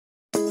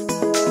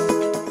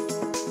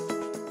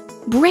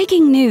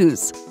Breaking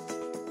news!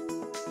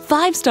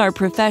 5-Star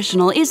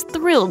Professional is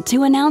thrilled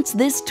to announce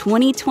this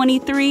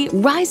 2023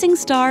 Rising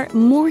Star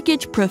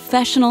Mortgage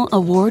Professional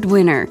Award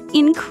winner.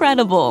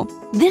 Incredible!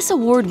 This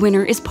award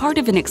winner is part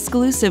of an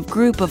exclusive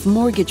group of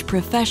mortgage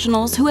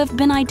professionals who have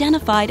been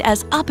identified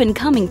as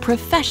up-and-coming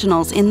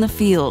professionals in the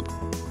field.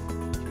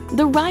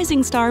 The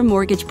Rising Star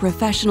Mortgage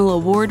Professional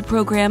Award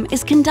Program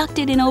is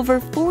conducted in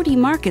over 40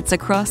 markets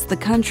across the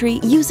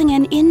country using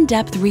an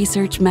in-depth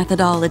research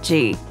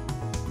methodology.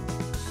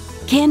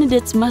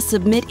 Candidates must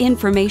submit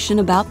information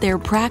about their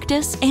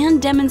practice and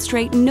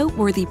demonstrate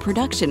noteworthy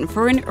production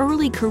for an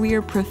early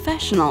career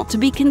professional to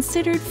be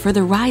considered for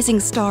the Rising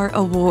Star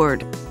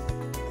Award.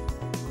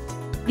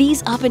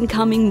 These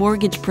up-and-coming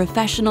mortgage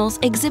professionals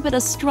exhibit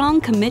a strong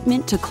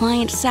commitment to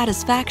client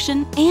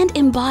satisfaction and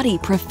embody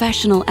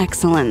professional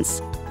excellence.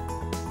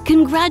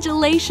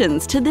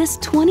 Congratulations to this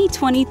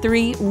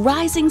 2023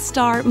 Rising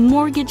Star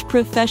Mortgage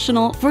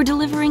Professional for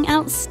delivering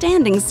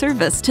outstanding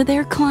service to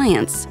their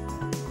clients.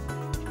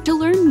 To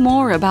learn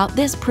more about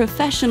this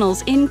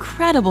professional's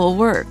incredible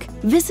work,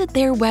 visit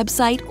their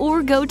website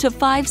or go to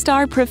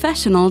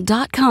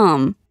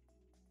 5starprofessional.com.